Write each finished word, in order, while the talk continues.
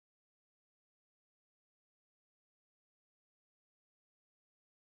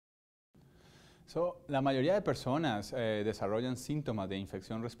La mayoría de personas desarrollan síntomas de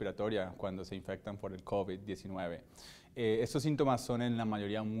infección respiratoria cuando se infectan por el COVID-19. Estos síntomas son en la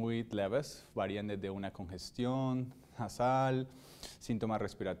mayoría muy leves, varían desde una congestión nasal, síntomas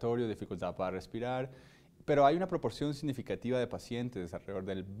respiratorios, dificultad para respirar, pero hay una proporción significativa de pacientes, alrededor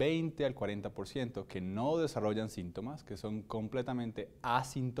del 20 al 40%, que no desarrollan síntomas, que son completamente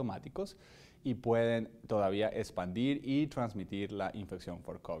asintomáticos y pueden todavía expandir y transmitir la infección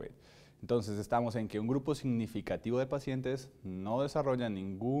por COVID. Entonces estamos en que un grupo significativo de pacientes no desarrolla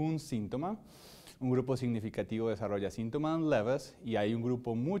ningún síntoma, un grupo significativo desarrolla síntomas leves y hay un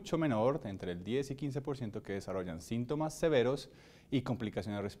grupo mucho menor, entre el 10 y 15%, que desarrollan síntomas severos y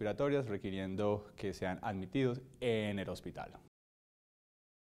complicaciones respiratorias requiriendo que sean admitidos en el hospital.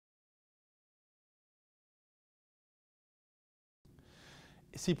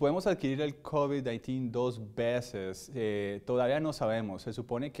 Si podemos adquirir el COVID-19 dos veces, todavía no sabemos. Se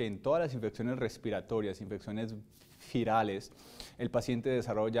supone que en todas las infecciones respiratorias, infecciones virales, el paciente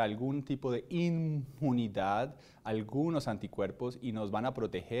desarrolla algún tipo de inmunidad, algunos anticuerpos y nos van a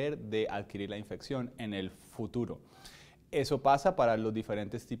proteger de adquirir la infección en el futuro. Eso pasa para los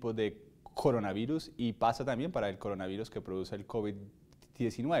diferentes tipos de coronavirus y pasa también para el coronavirus que produce el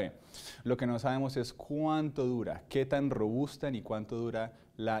COVID-19. Lo que no sabemos es cuánto dura, qué tan robusta ni cuánto dura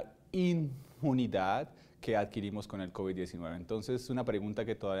la inmunidad que adquirimos con el COVID-19. Entonces, es una pregunta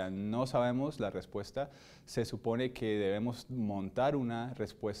que todavía no sabemos la respuesta. Se supone que debemos montar una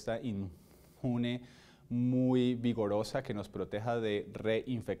respuesta inmune muy vigorosa que nos proteja de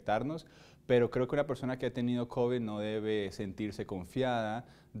reinfectarnos, pero creo que una persona que ha tenido COVID no debe sentirse confiada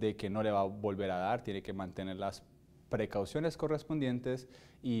de que no le va a volver a dar, tiene que mantener las precauciones correspondientes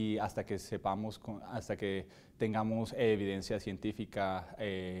y hasta que hasta que tengamos evidencia científica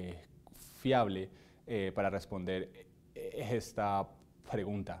fiable para responder esta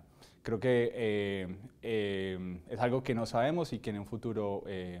pregunta. Creo que es algo que no sabemos y que en un futuro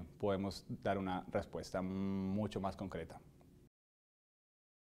podemos dar una respuesta mucho más concreta.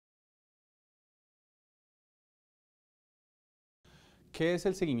 ¿Qué es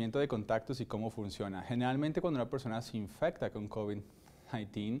el seguimiento de contactos y cómo funciona? Generalmente cuando una persona se infecta con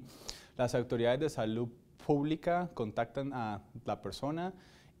COVID-19, las autoridades de salud pública contactan a la persona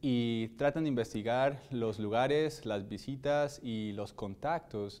y tratan de investigar los lugares, las visitas y los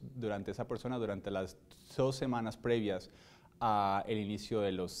contactos durante esa persona durante las 2 semanas previas al inicio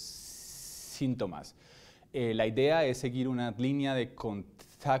de los síntomas. La idea es seguir una línea de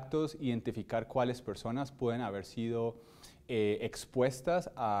contactos, identificar cuáles personas pueden haber sido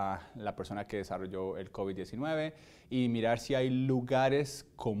expuestas a la persona que desarrolló el COVID-19 y mirar si hay lugares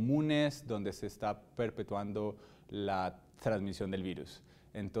comunes donde se está perpetuando la transmisión del virus.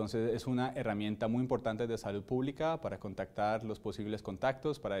 Entonces es una herramienta muy importante de salud pública para contactar los posibles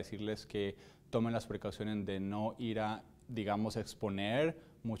contactos, para decirles que tomen las precauciones de no ir a, digamos, exponer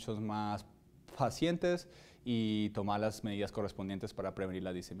muchos más pacientes y tomar las medidas correspondientes para prevenir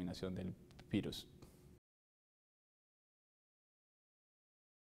la diseminación del virus.